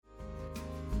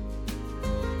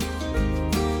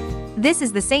This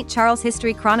is the St. Charles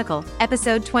History Chronicle,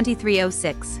 episode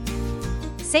 2306.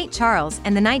 St. Charles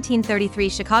and the 1933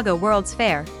 Chcago World's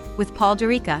Fair, with Paul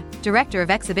DeRica, Director of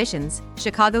Exhibitions,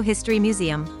 Chcago History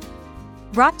Museum.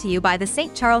 Brought to you by the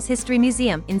St. Charles History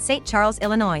Museum in St. Charles,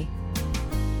 Illinois.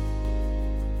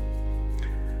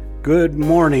 Good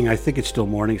morning. I think it's still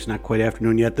morning. It's not quite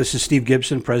afternoon yet. This is Steve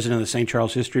Gibson, president of the St.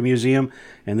 Charles History Museum,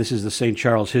 and this is the St.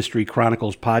 Charles History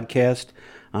Chronicles podcast.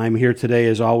 I'm here today,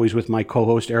 as always, with my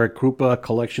co-host, Eric Krupa,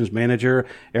 collections manager.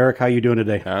 Eric, how you doing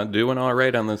today? Doing all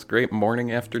right on this great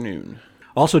morning afternoon.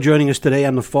 Also joining us today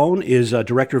on the phone is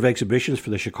Director of Exhibitions for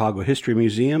the Chcago History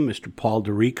Museum, Mr. Paul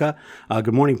DeRica.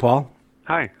 Good morning, Paul.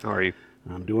 Hi, how are you?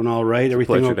 I'm doing all right. It's a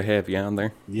pleasure to have you on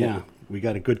there. Yeah, we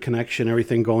got a good connection,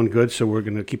 everything going good, so we're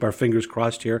going to keep our fingers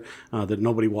crossed here that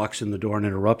nobody walks in the door and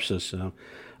interrupts us.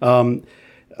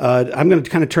 I'm going to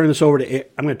kind of turn this over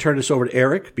to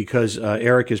Eric because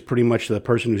Eric is pretty much the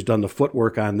person who's done the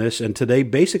footwork on this. And today,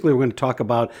 basically, we're going to talk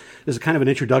about this is kind of an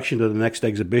introduction to the next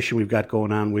exhibition we've got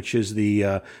going on, which is the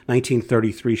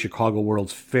 1933 Chcago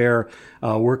World's Fair.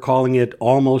 We're calling it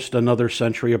Almost Another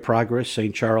Century of Progress: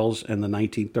 St. Charles and the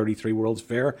 1933 World's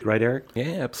Fair. Right, Eric?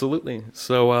 Yeah, absolutely.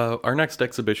 So our next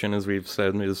exhibition, as we've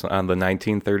said, is on the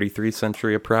 1933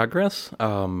 Century of Progress,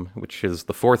 which is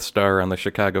the fourth star on the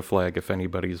Chcago flag, if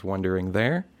anybody's wondering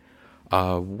there.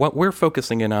 What we're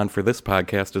focusing in on for this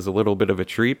podcast is a little bit of a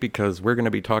treat because we're going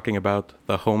to be talking about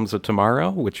the Homes of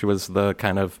Tomorrow, which was the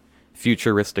kind of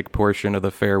futuristic portion of the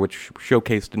fair, which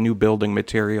showcased new building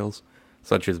materials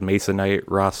such as masonite,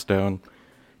 raw stone,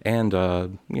 and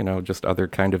just other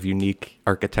kind of unique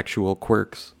architectural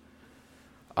quirks.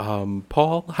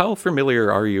 Paul, how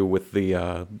familiar are you with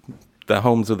the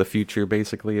homes of the future,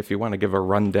 basically, if you want to give a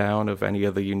rundown of any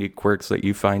of the unique quirks that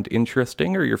you find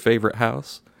interesting or your favorite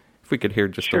house? If we could hear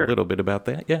just Sure. a little bit about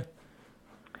that, yeah.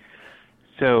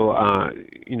 So,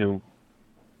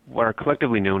 what are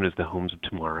collectively known as the Homes of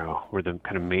Tomorrow were the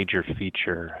kind of major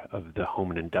feature of the Home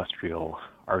and Industrial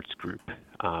Arts Group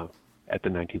at the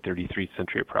 1933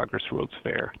 Century of Progress World's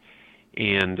Fair.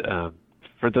 And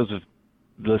for those of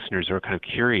listeners who are kind of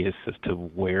curious as to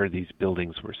where these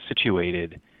buildings were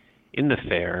situated in the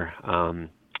fair,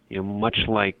 much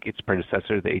like its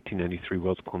predecessor, the 1893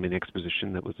 World's Columbian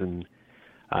Exposition that was in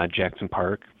Jackson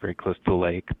Park, very close to the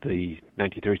lake, the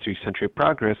 1933 Century of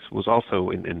Progress was also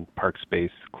in park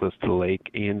space close to the lake,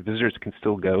 and visitors can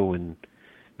still go and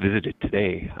visit it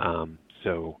today.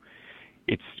 So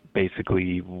it's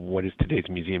basically what is today's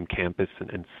museum campus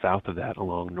and south of that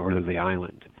along north of the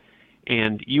island.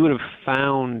 And you would have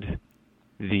found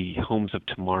the Homes of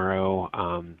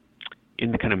Tomorrow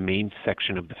in the kind of main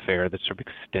section of the fair that sort of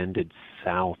extended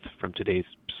south from today's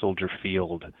Soldier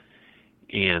Field.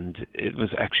 And it was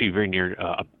actually very near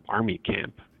an army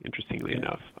camp, interestingly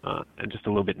enough, and just a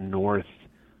little bit north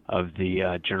of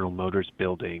the General Motors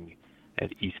building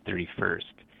at East 31st.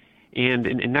 And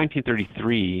in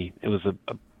 1933, it was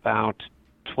about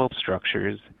 12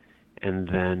 structures. And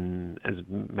then, as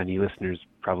many listeners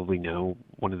probably know,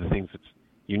 one of the things that's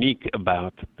unique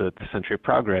about the Century of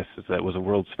Progress is that it was a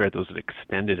World's Fair that was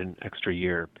extended an extra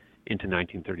year into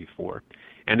 1934.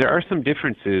 And there are some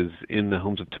differences in the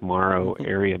Homes of Tomorrow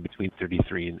area between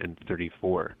 33 and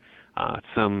 34.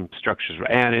 Some structures were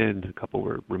added, a couple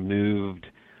were removed,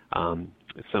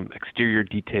 some exterior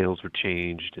details were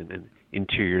changed, and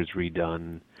interiors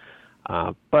redone.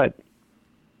 But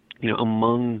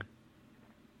among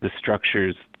the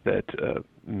structures that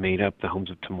made up the Homes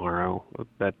of Tomorrow,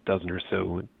 that dozen or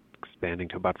so, expanding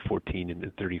to about 14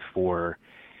 in 34,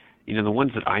 the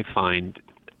ones that I find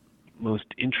most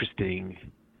interesting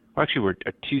were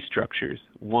two structures.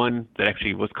 One that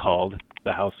actually was called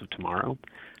the House of Tomorrow,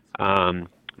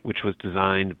 which was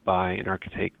designed by an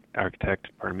architect,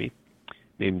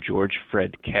 named George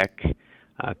Fred Keck.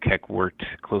 Keck worked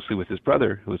closely with his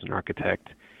brother, who was an architect.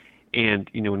 And,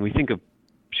 when we think of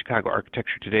Chcago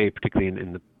architecture today, particularly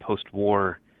in the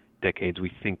post-war decades,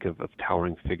 we think of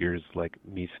towering figures like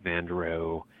Mies van der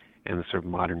Rohe and the sort of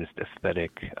modernist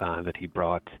aesthetic that he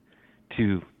brought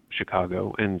to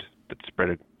Chcago and that spread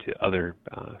it to other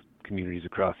communities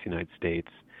across the United States.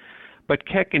 But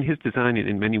Keck, in his design,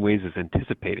 in many ways, is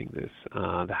anticipating this.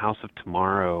 The House of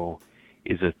Tomorrow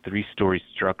is a three-story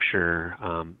structure,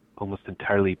 almost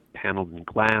entirely paneled in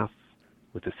glass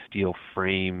with a steel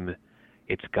frame.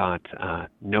 It's got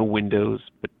no windows,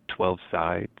 but 12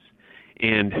 sides.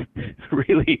 And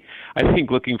really, I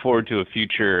think looking forward to a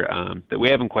future that we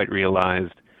haven't quite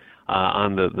realized.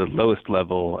 On the lowest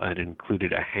level, it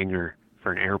included a hangar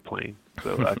for an airplane.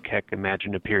 So Keck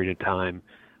imagined a period of time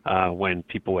when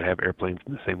people would have airplanes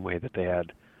in the same way that they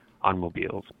had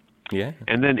automobiles. Yeah.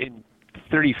 And then in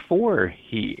 34,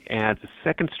 he adds a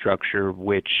second structure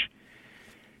which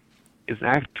is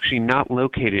actually not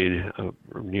located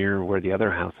near where the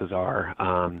other houses are,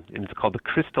 and it's called the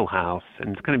Crystal House,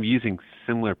 and it's kind of using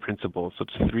similar principles. So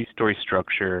it's a 3-story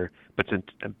structure, but it's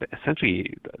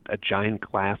essentially a giant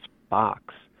glass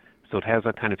box. So it has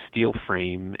a kind of steel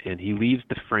frame, and he leaves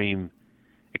the frame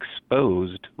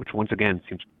exposed, which once again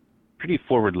seems pretty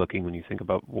forward-looking when you think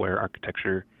about where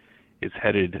architecture is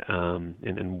headed,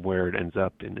 and where it ends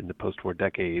up in the post-war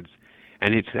decades.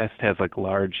 And it has to have like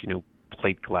large,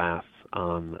 plate glass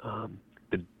on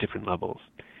the different levels.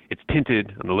 It's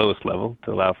tinted on the lowest level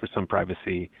to allow for some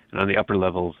privacy, and on the upper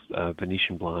levels,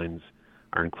 Venetian blinds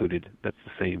are included. That's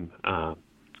the same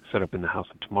setup in the House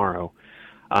of Tomorrow.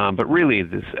 But really,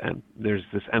 there's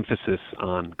this emphasis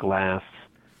on glass,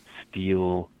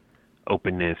 steel,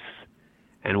 openness,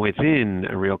 and within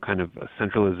a real kind of a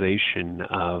centralization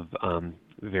of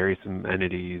various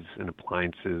amenities and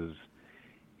appliances,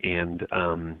 and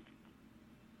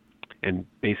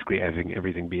basically having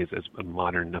everything be as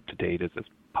modern and up to date as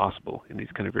possible in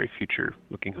these kind of very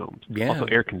future-looking homes. Yeah. Also,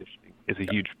 air conditioning is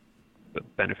a huge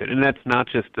benefit, and that's not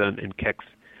just in Keck's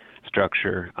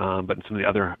structure, but in some of the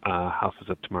other houses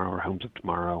of tomorrow or homes of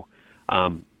tomorrow.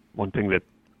 One thing that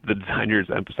the designers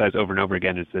emphasize over and over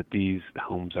again is that these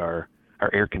homes are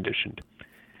air conditioned.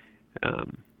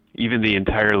 Even the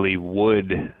entirely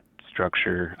wood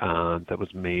structure that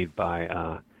was made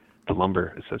by the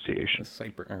Lumber Association.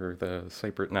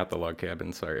 Not the log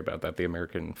cabin, sorry about that, the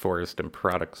American Forest and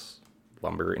Products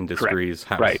Lumber Industries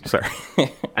House. Right. Sorry.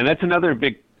 And that's another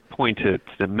big point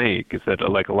to make, is that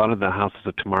like a lot of the houses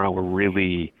of tomorrow were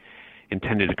really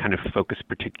intended to kind of focus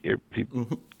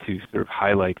to sort of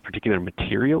highlight particular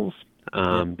materials,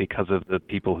 because of the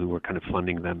people who were kind of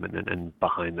funding them and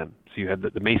behind them. So you had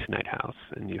the Masonite house,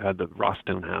 and you had the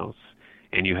Rawstone house,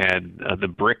 and you had the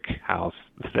brick house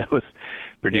that was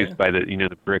produced by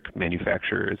the brick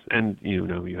manufacturers, and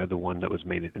you had the one that was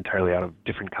made entirely out of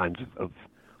different kinds of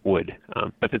wood,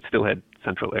 but it still had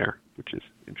central air, which is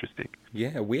interesting.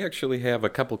 Yeah, we actually have a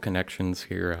couple connections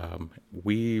here.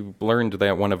 We learned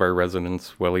that one of our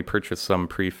residents, he purchased some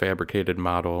prefabricated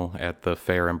model at the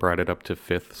fair and brought it up to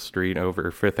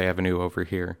Fifth Avenue over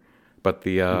here. But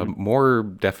the more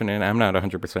definite, I'm not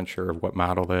 100% sure of what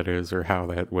model that is or how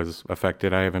that was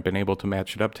affected. I haven't been able to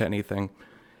match it up to anything.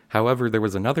 However, there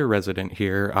was another resident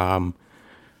here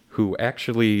who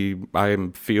actually, I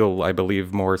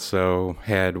believe more so,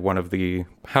 had one of the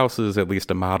houses, at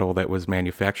least a model that was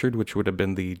manufactured, which would have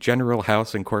been the General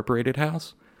House Incorporated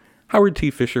house. Howard T.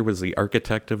 Fisher was the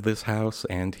architect of this house,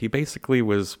 and he basically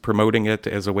was promoting it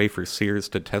as a way for Sears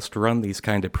to test run these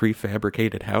kind of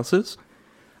prefabricated houses.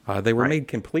 They were made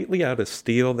completely out of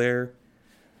steel there.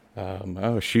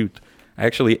 I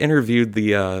actually interviewed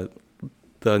the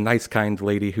nice, kind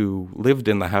lady who lived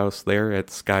in the house there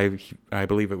at I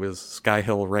believe it was Sky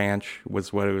Hill Ranch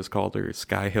was what it was called, or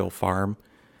Sky Hill Farm,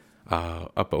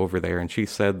 up over there. And she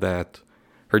said that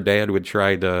her dad would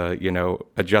try to,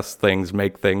 adjust things,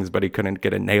 make things, but he couldn't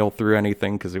get a nail through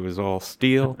anything because it was all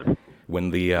steel.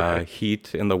 When the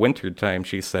heat in the wintertime,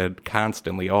 she said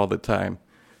constantly, all the time,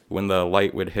 when the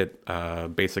light would hit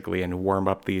basically and warm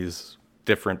up these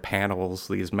different panels,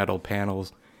 these metal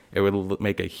panels, it would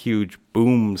make a huge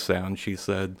boom sound, she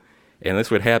said. And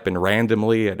this would happen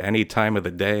randomly at any time of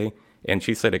the day. And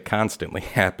she said it constantly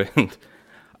happened.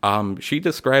 She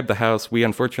described the house. We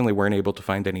unfortunately weren't able to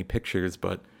find any pictures,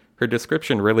 but her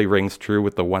description really rings true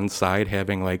with the one side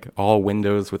having like all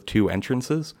windows with 2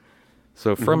 entrances.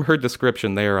 So from her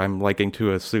description there, I'm liking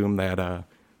to assume that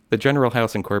the General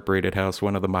House Incorporated house,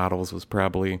 one of the models, was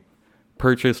probably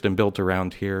purchased and built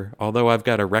around here, although I've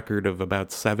got a record of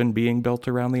about 7 being built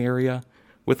around the area,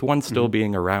 with one still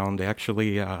being around,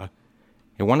 actually, in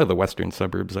one of the western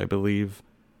suburbs, I believe.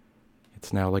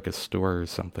 It's now like a store or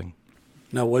something.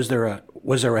 Now, was there a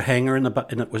hangar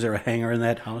was there a hangar in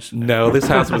that house? No, this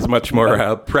house was much more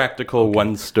a practical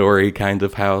one-story kind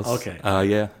of house. Okay.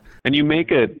 Yeah. And you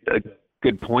make a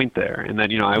good point there, in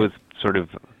that I was sort of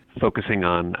focusing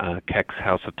on Keck's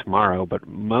House of Tomorrow, but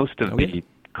most of the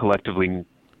collectively,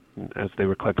 as they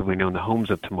were collectively known, the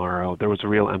homes of tomorrow, there was a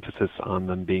real emphasis on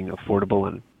them being affordable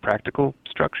and practical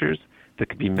structures that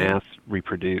could be mass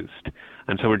reproduced.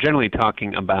 And so we're generally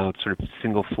talking about sort of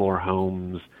single floor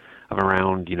homes of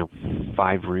around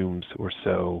 5 rooms or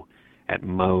so at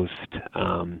most.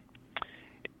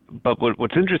 But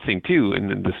what's interesting too,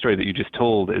 in the story that you just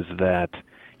told, is that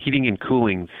heating and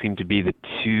cooling seem to be the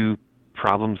 2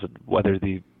 problems, whether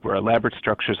they were elaborate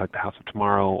structures like the House of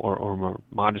Tomorrow or more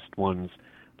modest ones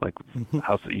like the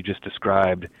house that you just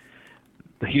described.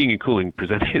 the heating and cooling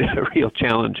presented a real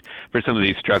challenge for some of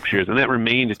these structures, and that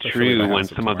remained true when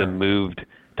some of them moved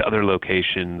to other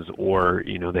locations, or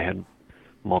they had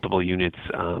multiple units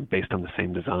based on the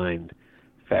same design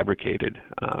fabricated.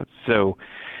 So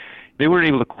they weren't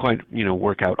able to quite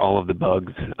work out all of the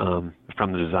bugs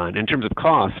from the design. In terms of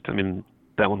cost, I mean,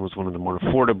 that one was one of the more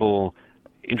affordable.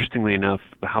 Interestingly enough,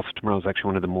 the House of Tomorrow is actually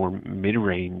one of the more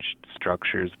mid-range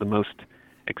structures. The most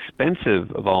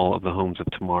expensive of all of the homes of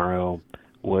tomorrow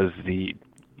was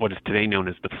what is today known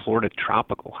as the Florida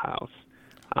Tropical House,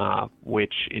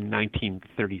 which in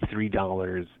 1933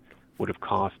 dollars would have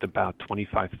cost about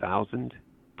 $25,000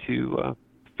 to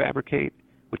fabricate,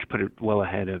 which put it well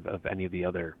ahead of any of the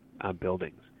other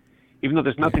buildings. Even though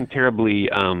there's nothing terribly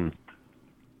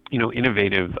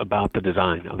innovative about the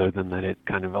design, other than that it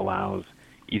kind of allows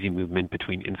easy movement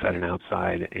between inside and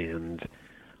outside, and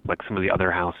like some of the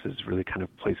other houses really kind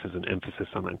of places an emphasis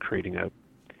on creating a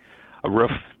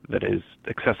roof that is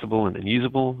accessible and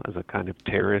usable as a kind of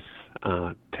terraced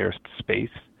space.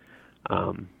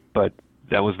 But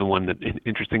that was the one that,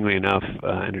 interestingly enough,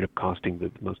 ended up costing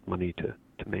the most money to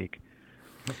make.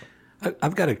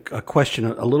 I've got a question,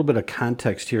 a little bit of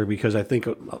context here, because I think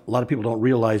a lot of people don't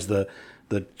realize the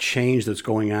change that's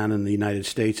going on in the United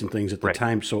States and things at the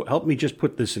time. So help me just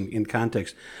put this in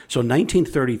context. So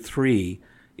 1933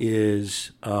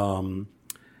 is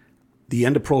the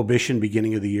end of Prohibition,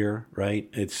 beginning of the year, right?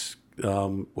 It's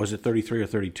was it 33 or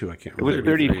 32? I can't remember. It was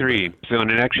 33. So, and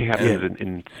it actually happens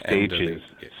in stages.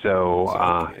 So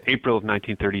April of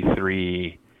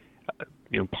 1933,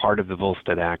 part of the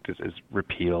Volstead Act is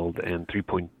repealed, and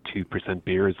 3.2%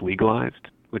 beer is legalized,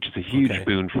 which is a huge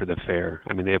boon for the fair.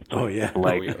 I mean, they have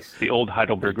places the old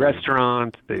Heidelberg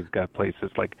restaurant. They've got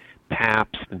places like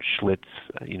Pabst and Schlitz,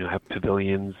 have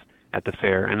pavilions at the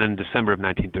fair. And then December of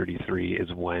 1933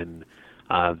 is when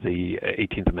the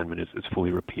 18th Amendment is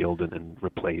fully repealed and then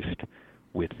replaced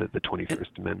with the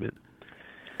 21st Amendment.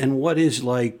 And what is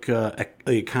the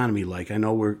economy like? I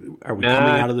know are we coming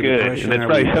out of the Depression? And that's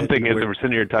probably something, as we're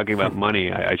sitting here talking about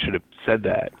money, I should have said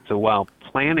that. So while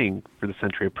planning for the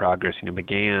Century of Progress,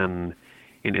 began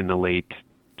in the late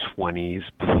 20s,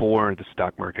 before the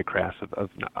stock market crash of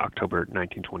October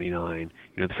 1929,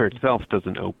 the fair itself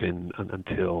doesn't open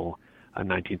until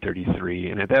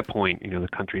 1933, and at that point, the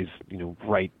country's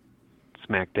right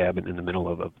smack dab in the middle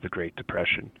of the Great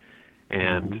Depression,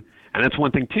 and that's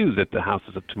one thing too that the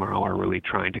Houses of Tomorrow are really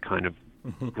trying to kind of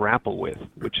grapple with,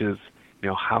 which is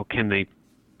how can they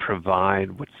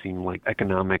provide what seem like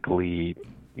economically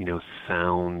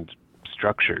sound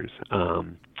structures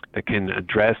that can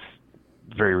address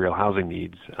very real housing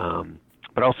needs,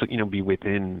 but also be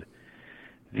within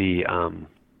the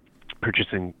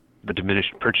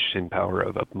diminished purchasing power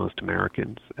of most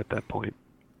Americans at that point.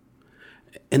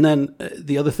 And then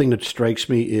the other thing that strikes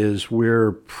me is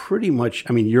we're pretty much,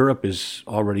 Europe is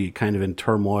already kind of in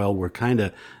turmoil. We're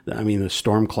the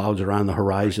storm clouds are on the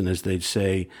horizon, as they'd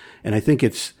say. And I think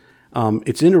it's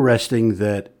interesting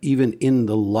that even in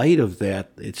the light of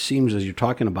that, it seems, as you're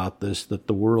talking about this, that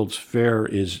the World's Fair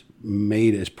is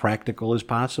made as practical as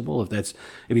possible. If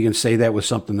you can say that with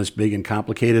something this big and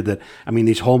complicated, that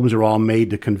these homes are all made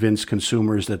to convince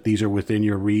consumers that these are within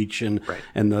your reach, and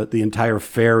the entire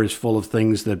fair is full of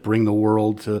things that bring the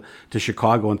world to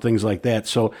Chicago and things like that.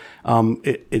 So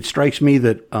it strikes me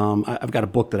that I've got a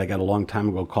book that I got a long time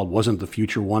ago called "Wasn't the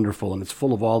Future Wonderful?" and it's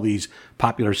full of all these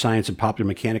popular science and popular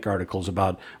mechanic articles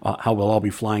about how we'll all be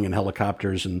flying in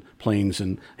helicopters and planes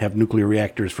and have nuclear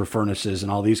reactors for furnaces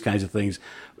and all these kinds of things.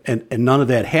 And none of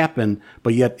that happened,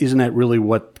 but yet isn't that really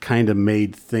what kind of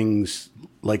made things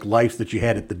like life that you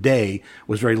had at the day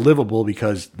was very livable,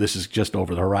 because this is just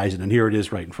over the horizon, and here it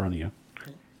is right in front of you.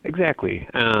 Exactly.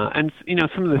 And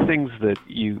some of the things that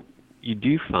you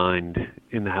do find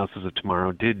in the Houses of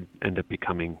Tomorrow did end up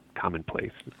becoming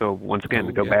commonplace. So once again,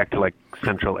 to go back to like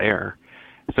central air.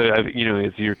 So, as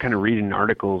you're kind of reading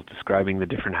articles describing the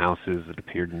different houses that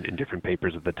appeared in different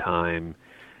papers of the time,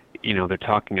 they're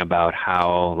talking about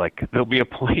how there'll be a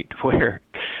point where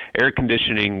air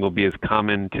conditioning will be as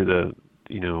common to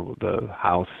the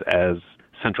house as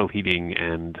central heating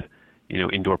and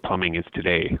indoor plumbing is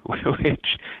today.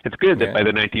 Which it's good that by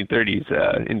the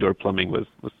 1930s indoor plumbing was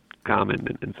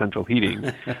common in central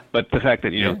heating, but the fact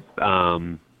that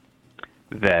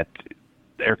that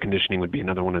air conditioning would be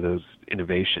another one of those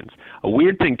innovations. A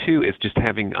weird thing too is just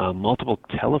having multiple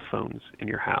telephones in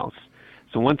your house.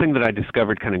 So one thing that I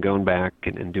discovered kind of going back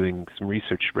and doing some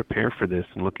research to prepare for this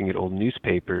and looking at old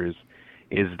newspapers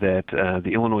is that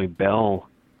the Illinois Bell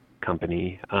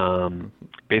Company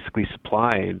basically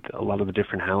supplied a lot of the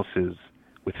different houses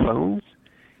with phones,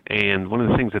 And one of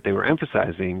the things that they were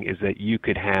emphasizing is that you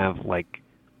could have like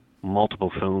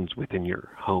multiple phones within your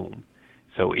home.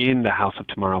 So in the House of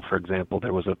Tomorrow, for example,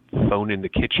 there was a phone in the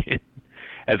kitchen,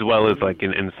 as well as like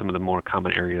in some of the more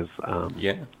common areas,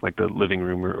 like the living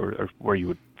room or where you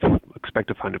would expect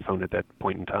to find a phone at that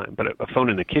point in time. But a phone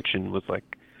in the kitchen was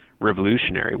like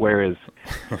revolutionary. Whereas,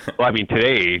 well, I mean,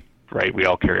 today, right, we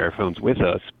all carry our phones with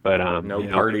us, but no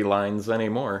party lines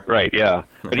anymore. Right, yeah.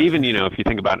 But even, if you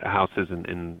think about houses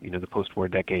in the post-war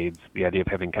decades, the idea of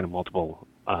having kind of multiple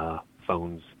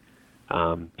phones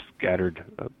scattered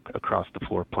across the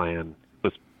floor plan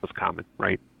was common,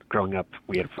 right? Growing up,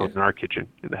 we had a phone in our kitchen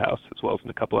in the house as well as in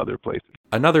a couple other places.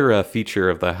 Another feature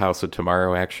of the House of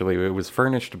Tomorrow, actually, it was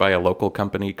furnished by a local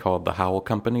company called the Howell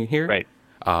Company here. Right.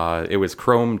 It was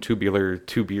chrome tubular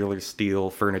steel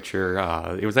furniture.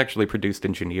 It was actually produced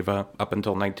in Geneva up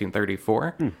until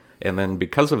 1934. And then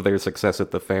because of their success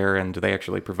at the fair, and they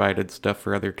actually provided stuff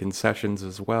for other concessions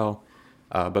as well,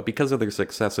 but because of their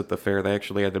success at the fair, they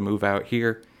actually had to move out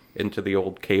here into the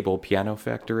old Cable Piano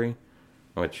Factory,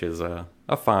 which is a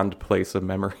fond place of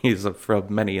memories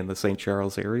from many in the St.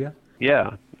 Charles area.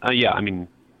 Yeah. I mean,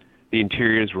 the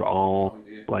interiors were all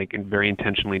like very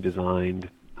intentionally designed.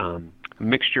 A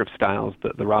mixture of styles.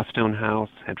 The Rostone House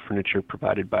had furniture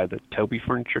provided by the Toby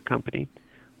Furniture Company,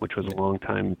 which was a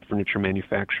longtime furniture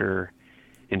manufacturer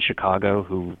in Chcago,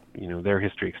 who, their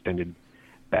history extended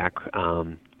back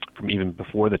from even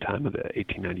before the time of the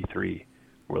 1893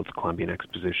 World's Columbian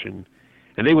Exposition.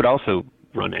 And they would also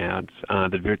run ads.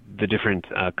 The different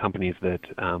companies that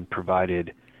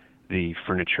provided the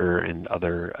furniture and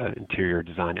other interior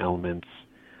design elements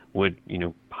would,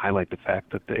 highlight the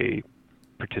fact that they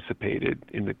participated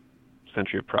in the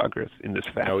Century of Progress in this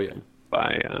fashion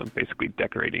by basically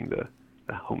decorating the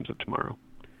homes of tomorrow.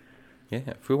 Yeah,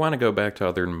 if we want to go back to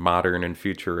other modern and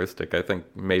futuristic, I think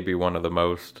maybe one of the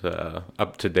most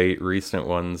up-to-date recent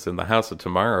ones in the House of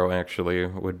Tomorrow actually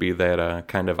would be that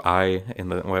kind of eye in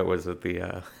the, what was it,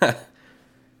 the,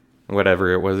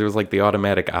 whatever it was like the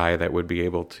automatic eye that would be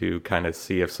able to kind of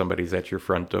see if somebody's at your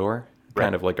front door. Right.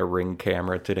 Kind of like a Ring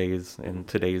camera in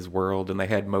today's world, and they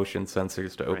had motion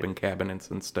sensors to open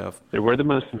cabinets and stuff. There were the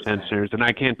motion sensors, and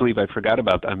I can't believe I forgot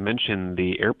about that. I mentioned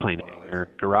the airplane hangar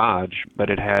garage, but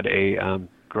it had a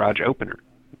garage opener.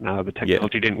 Now, the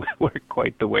technology didn't work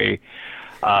quite the way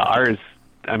ours,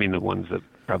 I mean, the ones that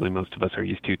probably most of us are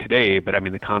used to today, but I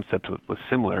mean, the concept was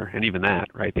similar, and even that,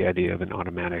 right, the idea of an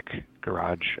automatic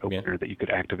garage opener that you could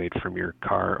activate from your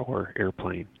car or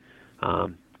airplane.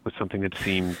 Was something that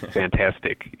seemed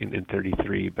fantastic in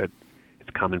 33, but it's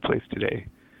commonplace today.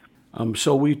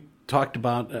 So we talked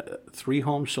about 3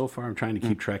 homes so far. I'm trying to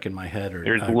keep track in my head.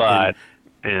 There's a lot.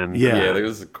 And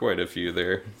there's quite a few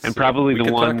there. And so probably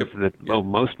the ones that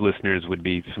most listeners would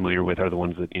be familiar with are the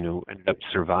ones that, ended up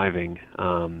surviving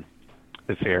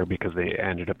the fair because they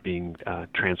ended up being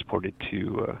transported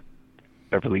to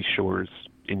Beverly Shores,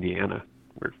 Indiana,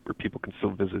 where people can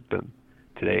still visit them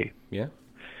today. Yeah.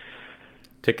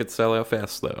 Tickets sell out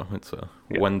fast, though. It's a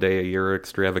one-day-a-year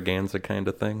extravaganza kind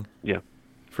of thing. Yeah.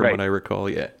 From what I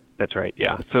recall, That's right,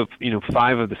 yeah. So,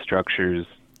 5 of the structures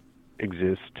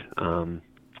exist on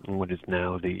what is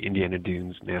now the Indiana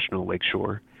Dunes National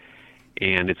Lakeshore.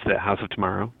 And it's the House of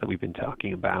Tomorrow that we've been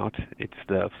talking about. It's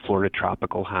the Florida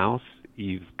Tropical House.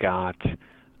 You've got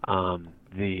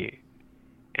the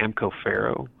Amco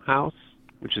Faro House,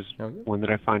 which is one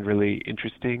that I find really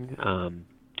interesting.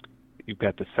 You've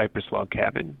got the Cypress Log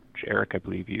Cabin, which Eric, I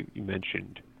believe you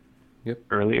mentioned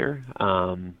earlier.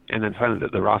 And then finally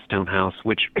the Rostone House,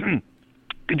 which,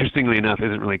 interestingly enough,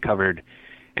 isn't really covered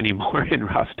anymore in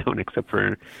Rostone except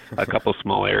for a couple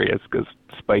small areas because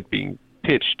despite being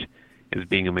pitched as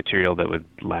being a material that would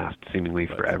last seemingly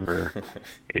forever,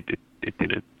 it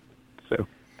didn't. So,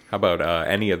 how about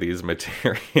any of these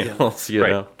materials, you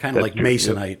know? Kind of like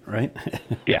masonite, right?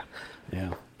 Yeah.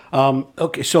 Yeah.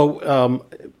 Okay, so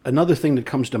another thing that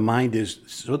comes to mind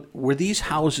is, were these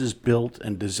houses built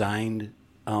and designed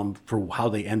for how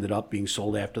they ended up being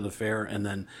sold after the fair and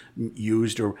then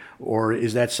used, or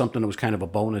is that something that was kind of a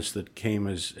bonus that came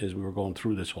as we were going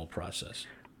through this whole process?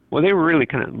 Well, they were really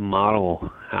kind of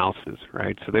model houses,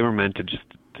 right? So they were meant to just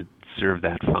to serve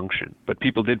that function. But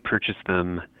people did purchase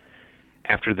them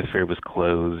after the fair was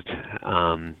closed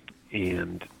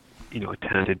and,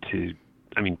 attempted to,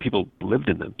 people lived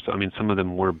in them. So, some of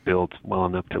them were built well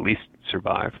enough to at least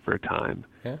survive for a time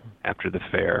after the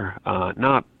fair.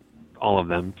 Not all of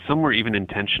them. Some were even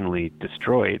intentionally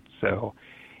destroyed. So,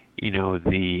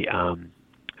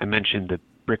 I mentioned the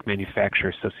Brick Manufacturer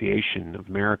Association of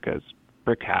America's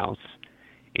brick house,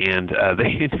 and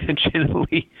they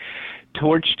intentionally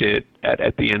torched it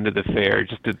at the end of the fair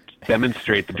just to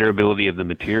demonstrate the durability of the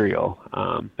material.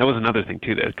 That was another thing,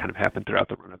 too, that kind of happened throughout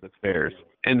the run of the fairs.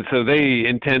 And so they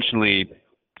intentionally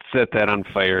set that on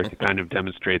fire to kind of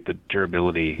demonstrate the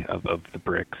durability of the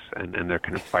bricks and their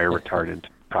kind of fire retardant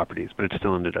properties, but it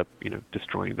still ended up,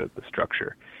 destroying the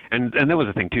structure. And that was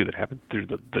a thing, too, that happened through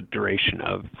the duration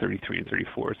of 33 and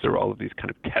 34. So there were all of these kind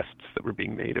of tests that were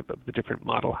being made of the different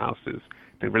model houses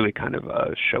to really kind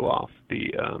of show off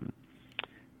the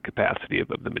capacity of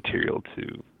the material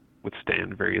to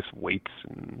withstand various weights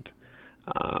and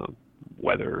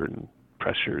weather and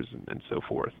pressures and so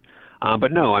forth.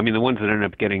 But no, I mean, the ones that ended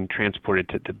up getting transported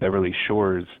to Beverly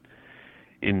Shores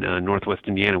in northwest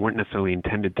Indiana weren't necessarily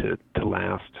intended to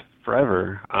last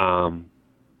forever.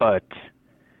 But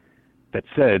that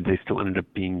said, they still ended up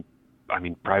being,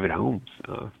 private homes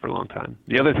for a long time.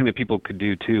 The other thing that people could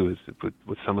do, too, is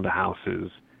with some of the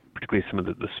houses, particularly some of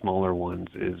the smaller ones,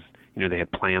 is, they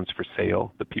had plans for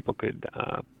sale that people could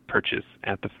purchase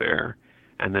at the fair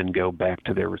and then go back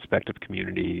to their respective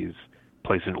communities,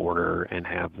 place an order, and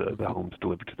have the homes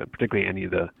delivered to them, particularly any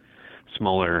of the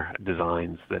smaller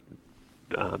designs that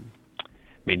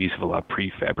made use of a lot of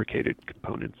prefabricated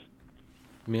components.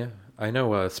 Yeah, I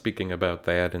know, speaking about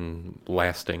that and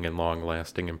lasting and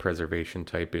long-lasting and preservation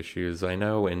type issues, I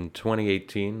know in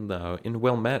 2018, in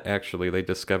Wilmette, actually, they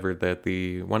discovered that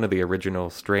one of the original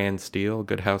Strand Steel,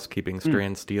 Good Housekeeping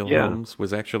Strand Steel homes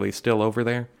was actually still over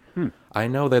there. I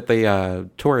know that they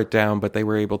tore it down, but they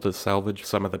were able to salvage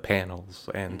some of the panels,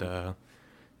 and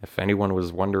if anyone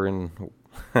was wondering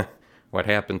what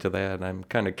happened to that, I'm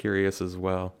kind of curious as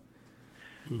well.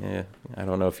 Yeah, I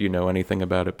don't know if you know anything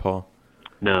about it, Paul.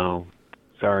 No,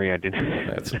 sorry, I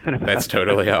didn't. That's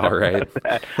totally all right.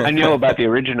 I know about the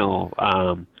original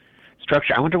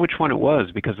structure. I wonder which one it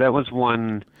was, because that was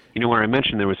one, where I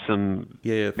mentioned there was some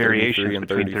variations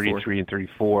between 33 and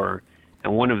 34.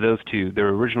 And one of those two, there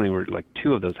originally were like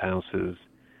two of those houses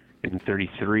in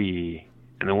 33,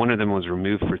 and then one of them was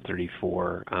removed for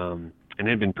 34, and it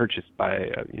had been purchased by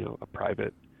a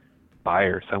private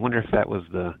buyer. So I wonder if that was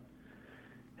the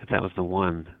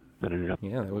one that ended up.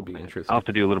 Yeah, that would be interesting. I'll have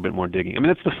to do a little bit more digging. I mean,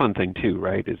 that's the fun thing too,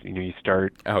 right? Is you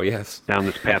start down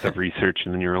this path of research,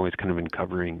 and then you're always kind of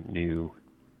uncovering new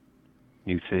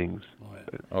things.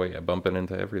 Oh yeah, bumping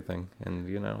into everything,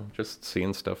 and just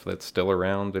seeing stuff that's still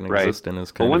around and existing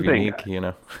is kind of unique.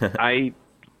 I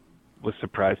was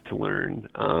surprised to learn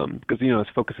because I was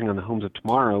focusing on the homes of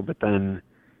tomorrow, but then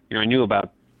I knew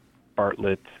about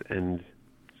Bartlett and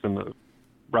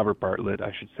Robert Bartlett,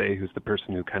 I should say, who's the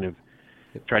person who kind of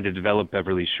tried to develop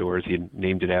Beverly Shores. He had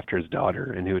named it after his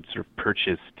daughter, and who had sort of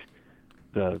purchased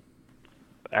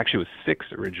actually it was 6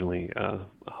 originally,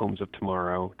 Homes of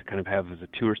Tomorrow to kind of have as a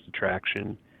tourist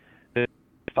attraction. They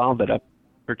followed that up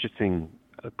purchasing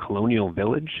a colonial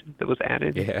village that was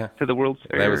added to the World's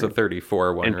Fair. That was a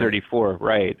 34 one, in 34,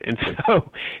 right. And so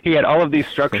he had all of these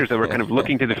structures that were kind of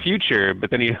looking to the future, but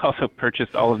then he also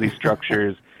purchased all of these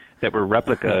structures that were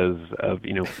replicas of,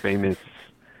 famous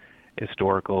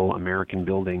historical American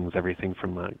buildings, everything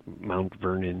from Mount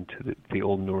Vernon to the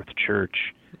Old North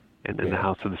Church, and then the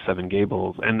House of the Seven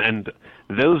Gables. And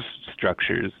those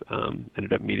structures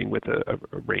ended up meeting with a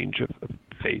range of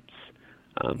fates.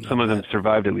 Some of them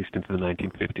survived at least into the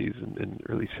 1950s and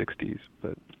early 60s.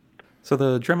 So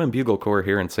the Drum and Bugle Corps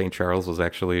here in St. Charles was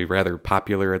actually rather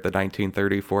popular at the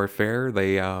 1934 fair.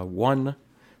 They won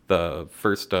the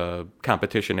first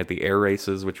competition at the air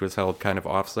races, which was held kind of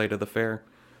off-site of the fair.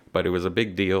 But it was a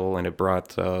big deal, and it brought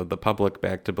the public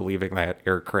back to believing that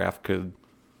aircraft could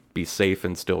be safe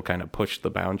and still kind of push the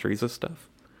boundaries of stuff.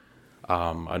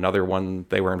 Another one,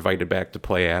 they were invited back to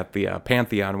play at the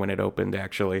Pantheon when it opened,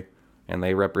 actually, and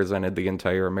they represented the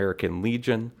entire American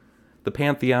Legion. The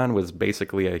Pantheon was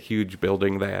basically a huge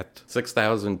building that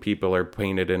 6,000 people are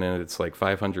painted in it. It's like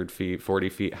 500 feet, 40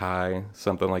 feet high,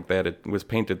 something like that. It was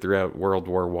painted throughout World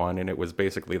War I, and it was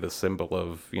basically the symbol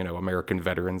of, American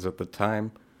veterans at the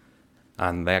time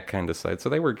on that kind of side. So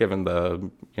they were given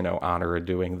the, honor of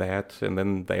doing that. And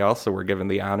then they also were given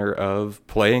the honor of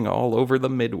playing all over the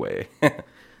Midway.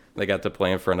 They got to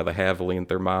play in front of the Haviland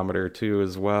Thermometer, too,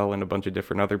 as well, and a bunch of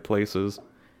different other places.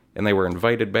 And they were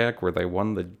invited back where they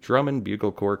won the Drum and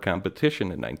Bugle Corps competition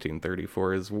in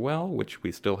 1934 as well, which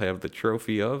we still have the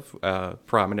trophy of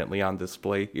prominently on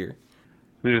display here.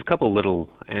 There's a couple little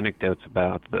anecdotes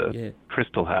about the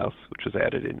Crystal House, which was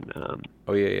added in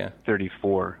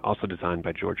 34, also designed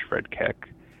by George Fred Keck.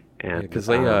 Because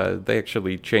they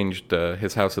actually changed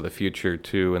his House of the Future,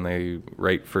 too, and they,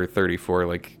 right for 34,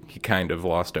 like, he kind of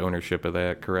lost ownership of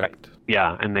that, correct?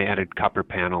 Yeah, and they added copper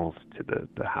panels to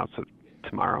the House of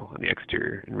Tomorrow on the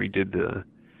exterior and redid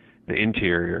the the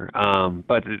interior.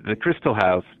 But the Crystal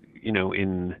House,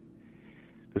 in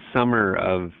the summer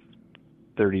of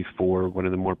 34, one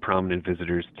of the more prominent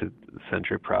visitors to the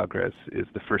Century of Progress is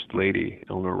the First Lady,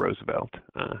 Eleanor Roosevelt.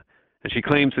 And she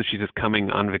claims that she's just coming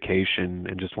on vacation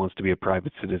and just wants to be a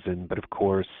private citizen, but of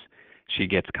course she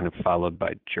gets kind of followed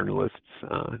by journalists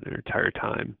her entire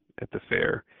time at the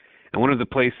fair. And one of the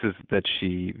places that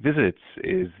she visits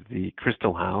is the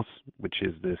Crystal House, which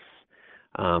is this,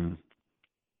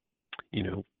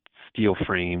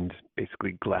 steel-framed,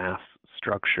 basically glass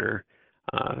structure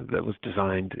that was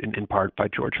designed in part by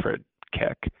George Fred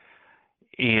Keck.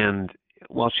 And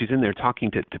while she's in there talking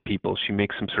to people, she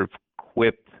makes some sort of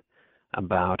quip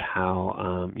about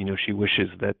how, she wishes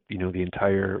that, the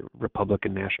entire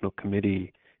Republican National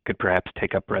Committee could perhaps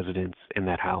take up residence in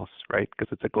that house, right?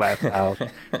 Because it's a glass house.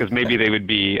 Because maybe they would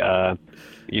be,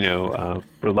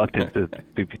 reluctant to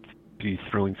be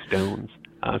throwing stones.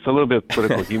 So a little bit of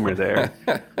political humor there.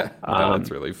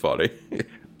 That's really funny.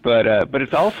 But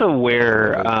it's also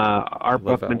where our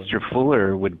Buckminster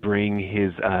Fuller would bring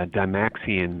his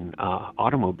Dymaxion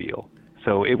automobile.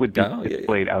 So it would be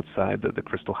displayed outside the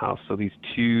Crystal House. So these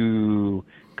two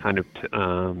kind of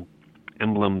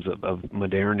emblems of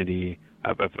modernity,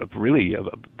 of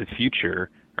the future,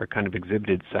 are kind of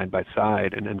exhibited side by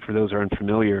side. And for those who are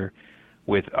unfamiliar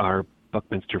with our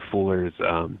Buckminster Fuller's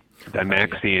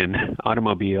Dymaxion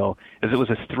automobile, as it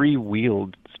was a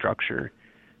three-wheeled structure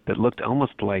that looked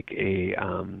almost like it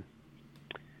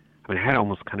had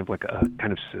almost kind of like a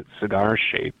kind of cigar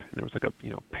shape. And there was like a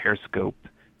periscope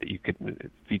that you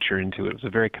could feature into it. It was a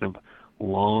very kind of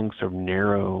long, sort of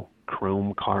narrow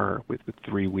chrome car with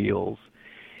three wheels.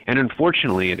 And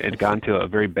unfortunately, it had gone to a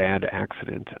very bad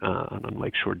accident on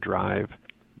Lakeshore Drive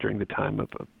during the time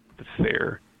of the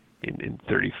fair in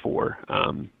 34.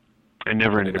 I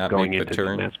never ended up going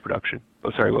into mass production.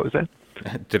 Oh, sorry, what was that?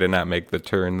 Did it not make the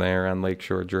turn there on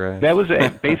Lakeshore Drive? That was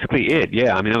basically it,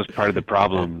 yeah. I mean, that was part of the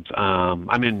problems.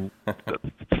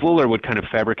 Fuller would kind of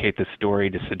fabricate the story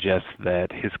to suggest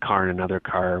that his car and another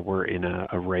car were in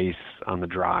a race on the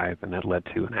drive, and that led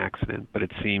to an accident. But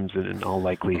it seems that in all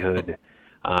likelihood,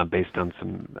 based on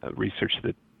some research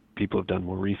that people have done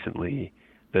more recently,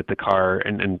 that the car,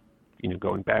 and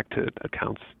going back to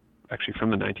accounts actually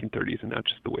from the 1930s and not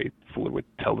just the way Fuller would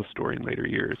tell the story in later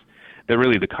years, that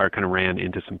really the car kind of ran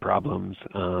into some problems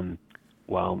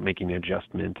while making an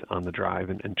adjustment on the drive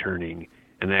and turning,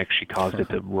 and that actually caused it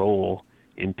to roll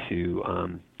into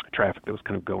traffic that was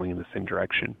kind of going in the same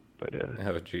direction. But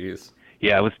oh, geez.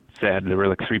 Yeah, it was sad. There were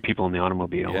like three people in the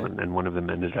automobile, and one of them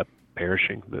ended up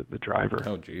perishing, the driver.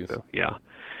 Oh, geez. So, yeah.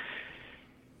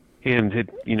 And it,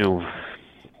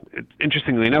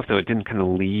 interestingly enough, though, it didn't kind of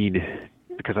lead,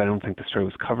 because I don't think the story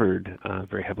was covered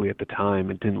very heavily at the time.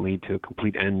 It didn't lead to a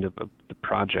complete end of the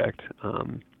project.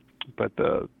 But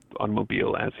the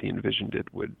automobile, as he envisioned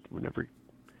it, would never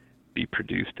be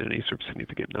produced in any sort of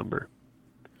significant number.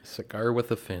 Cigar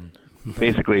with a fin.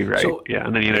 Basically, right. So, yeah,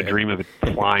 and then he had a dream of it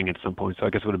flying at some point, so I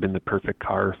guess it would have been the perfect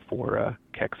car for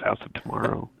Keck's House of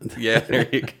Tomorrow. Yeah, there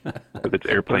you go. With its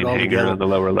airplane hanging on the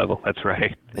lower level. That's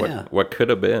right. What could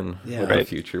have been? Yeah. What a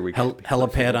future we could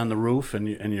helipad on the roof, and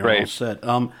you're all set.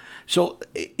 So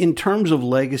in terms of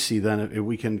legacy, then, if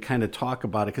we can kind of talk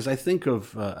about it, because I think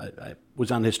of, I was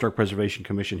on the Historic Preservation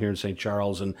Commission here in St.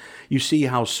 Charles, and you see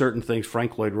how certain things,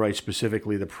 Frank Lloyd Wright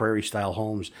specifically, the prairie-style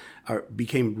homes,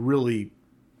 became really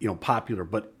popular,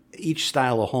 but each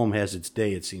style of home has its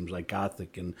day. It seems like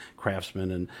Gothic and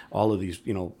Craftsman and all of these,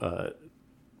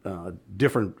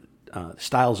 different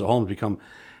styles of homes become.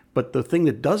 But the thing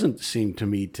that doesn't seem to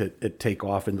me to take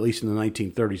off, at least in the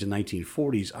 1930s and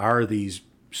 1940s, are these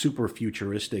super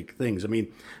futuristic things. I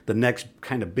mean, the next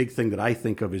kind of big thing that I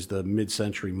think of is the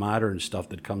mid-century modern stuff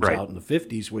that comes out in the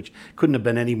 50s, which couldn't have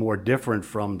been any more different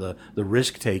from the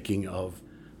risk taking of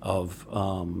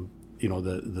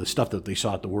the stuff that they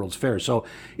saw at the World's Fair. So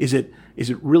is it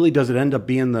really, does it end up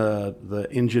being the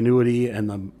ingenuity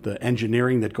and the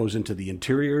engineering that goes into the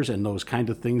interiors and those kind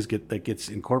of things that gets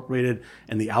incorporated,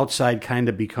 and the outside kind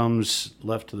of becomes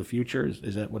left to the future?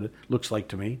 Is that what it looks like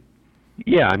to me?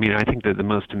 Yeah, I mean, I think that the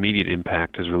most immediate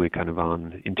impact is really kind of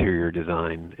on interior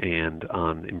design and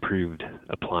on improved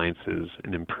appliances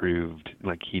and improved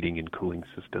heating and cooling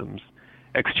systems.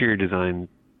 Exterior design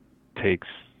takes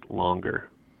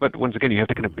longer. But once again, you have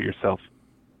to kind of put yourself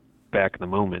back in the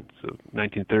moment. So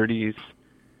 1930s,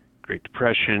 Great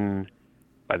Depression.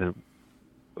 By the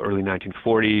early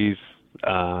 1940s,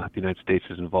 the United States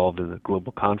is involved in the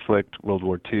global conflict, World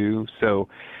War II. So,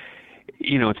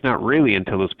 it's not really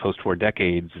until those post-war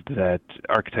decades that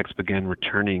architects began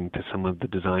returning to some of the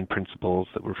design principles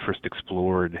that were first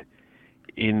explored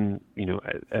in,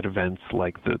 at events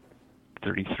like the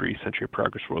 33 Century of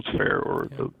Progress World's Fair or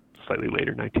the slightly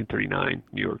later 1939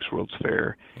 New York's World's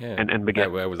Fair, and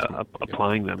began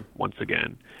applying them once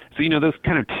again. So, those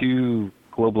kind of two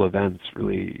global events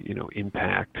really,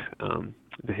 impact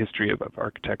the history of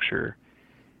architecture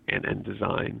and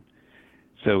design.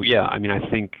 So, I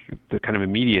think the kind of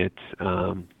immediate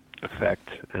effect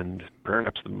and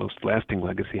perhaps the most lasting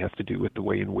legacy has to do with the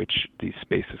way in which these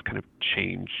spaces kind of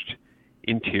changed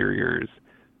interiors.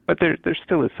 But there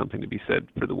still is something to be said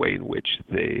for the way in which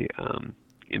they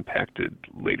impacted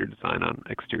later design on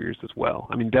exteriors as well.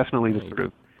 I mean, definitely the sort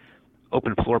of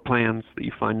open floor plans that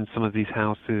you find in some of these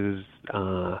houses,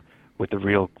 with a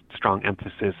real strong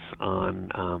emphasis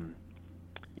on,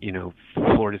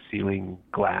 floor-to-ceiling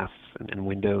glass and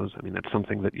windows. I mean, that's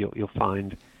something that you'll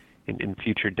find in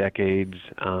future decades.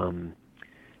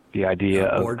 The idea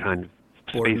of kind of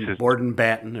spaces, board and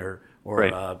batten, or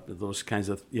right. Those kinds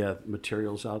of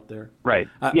materials out there. Right.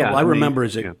 I remember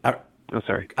as a.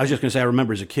 Sorry. I was just going to say, I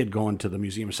remember as a kid going to the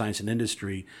Museum of Science and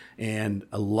Industry, and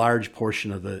a large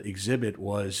portion of the exhibit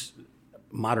was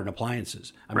modern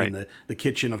appliances. I mean, the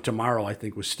kitchen of tomorrow, I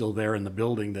think, was still there in the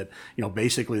building. That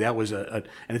basically that was and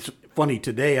it's funny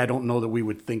today. I don't know that we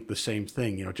would think the same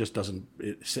thing. It just doesn't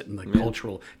sit in the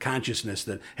cultural consciousness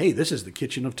that, hey, this is the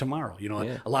kitchen of tomorrow.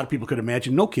 A lot of people could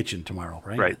imagine no kitchen tomorrow,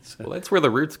 right? Right. Well, that's where the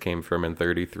roots came from in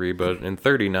 33, but in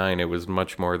 39 it was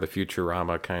much more the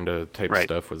Futurama kind of type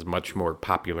stuff was much more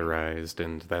popularized,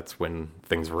 and that's when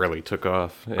things really took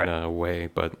off in a way.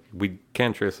 But we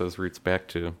can trace those roots back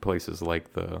to places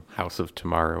like the House of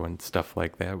Tomorrow and stuff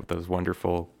like that, with those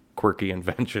wonderful quirky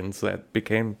inventions that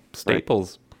became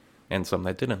staples and some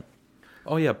that didn't.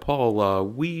 Oh yeah, Paul,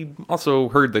 we also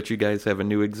heard that you guys have a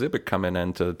new exhibit coming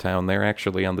into town there,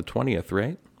 actually on the 20th,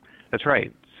 right? That's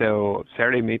right. So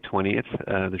Saturday, May 20th,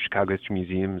 the Chcago History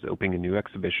Museum is opening a new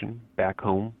exhibition, Back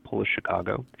Home, Polish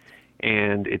Chcago.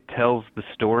 And it tells the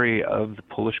story of the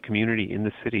Polish community in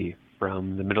the city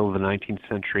from the middle of the 19th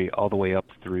century all the way up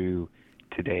through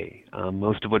today.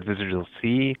 Most of what visitors will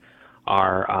see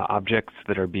are objects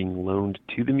that are being loaned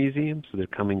to the museum. So they're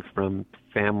coming from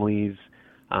families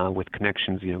with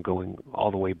connections, going all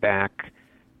the way back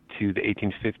to the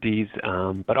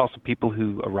 1850s, but also people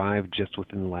who arrived just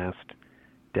within the last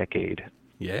decade.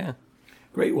 Yeah.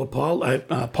 Great. Well, Paul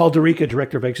DeRica,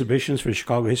 Director of Exhibitions for the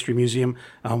Chcago History Museum,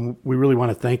 we really want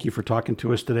to thank you for talking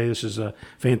to us today. This is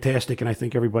fantastic, and I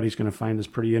think everybody's going to find this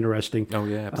pretty interesting. Oh,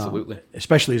 yeah, absolutely.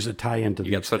 Especially as a tie-in to the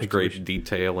You got such great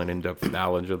detail and in-depth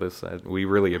knowledge of this. We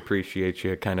really appreciate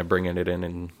you kind of bringing it in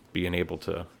and being able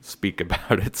to speak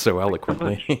about it so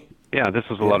eloquently. Yeah, this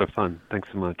was a lot of fun. Thanks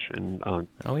so much. And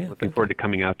looking forward to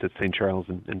coming out to St. Charles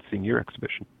and seeing your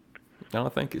exhibition. Oh,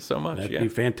 thank you so much. That'd be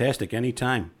fantastic.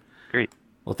 Anytime. Great.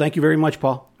 Well, thank you very much,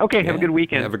 Paul. Okay, have a good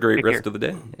weekend. Have a great Take rest care. of the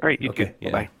day. All right, you too.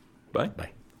 Yeah. Bye. Bye.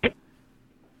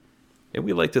 And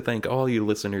we'd like to thank all you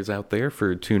listeners out there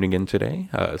for tuning in today.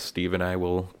 Steve and I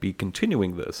will be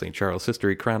continuing the St. Charles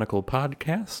History Chronicle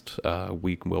podcast.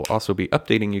 We will also be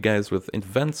updating you guys with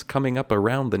events coming up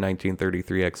around the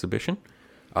 1933 exhibition.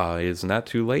 It is not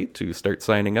too late to start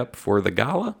signing up for the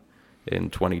gala.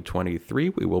 In 2023,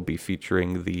 we will be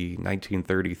featuring the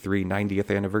 1933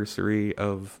 90th anniversary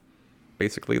of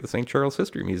basically the St. Charles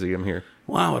History Museum here.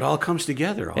 Wow, it all comes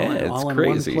together all in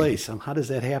one place. How does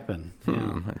that happen?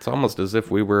 It's almost as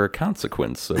if we were a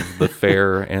consequence of the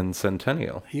fair and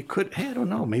centennial. You could, I don't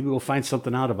know, maybe we'll find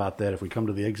something out about that if we come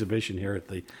to the exhibition here at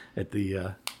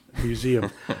the museum.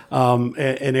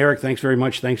 And Eric, thanks very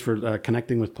much. Thanks for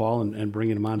connecting with Paul and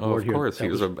bringing him on board here. Of course, he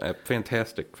was a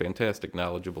fantastic,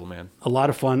 knowledgeable man. A lot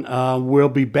of fun. We'll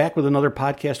be back with another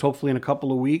podcast hopefully in a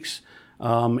couple of weeks.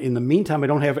 In the meantime, I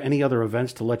don't have any other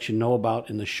events to let you know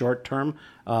about in the short term,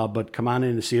 but come on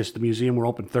in to see us at the museum. We're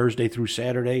open Thursday through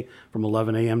Saturday from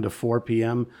 11 a.m. to 4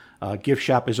 p.m. Gift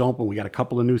shop is open. We got a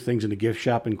couple of new things in the gift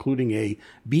shop, including a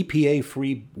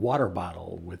BPA-free water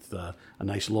bottle with a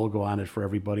nice logo on it for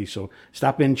everybody. So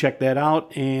stop in, check that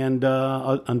out, and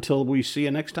until we see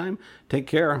you next time, take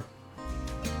care.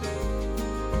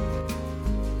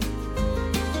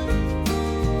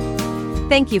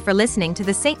 Thank you for listening to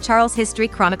the St. Charles History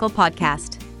Chronicle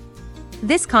podcast.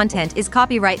 This content is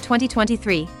copyright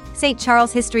 2023, St.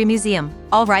 Charles History Museum,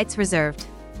 all rights reserved.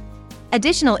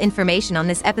 Additional information on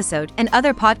this episode and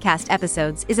other podcast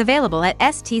episodes is available at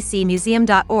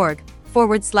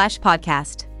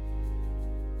stcmuseum.org/podcast.